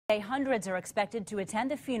Hundreds are expected to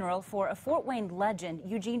attend the funeral for a Fort Wayne legend,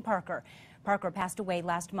 Eugene Parker. Parker passed away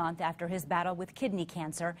last month after his battle with kidney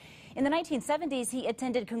cancer. In the 1970s, he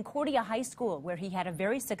attended Concordia High School, where he had a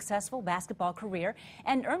very successful basketball career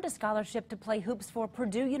and earned a scholarship to play hoops for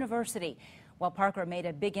Purdue University. While Parker made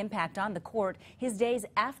a big impact on the court, his days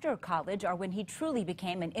after college are when he truly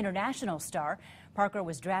became an international star. Parker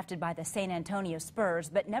was drafted by the San Antonio Spurs,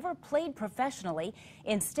 but never played professionally.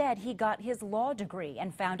 Instead, he got his law degree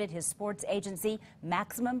and founded his sports agency,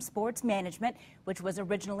 Maximum Sports Management, which was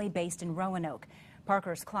originally based in Roanoke.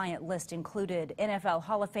 Parker's client list included NFL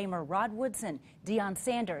Hall of Famer Rod Woodson, Deion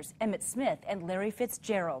Sanders, Emmitt Smith, and Larry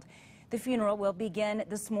Fitzgerald. The funeral will begin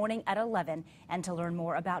this morning at 11, and to learn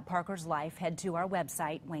more about Parker's life, head to our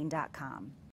website, wayne.com.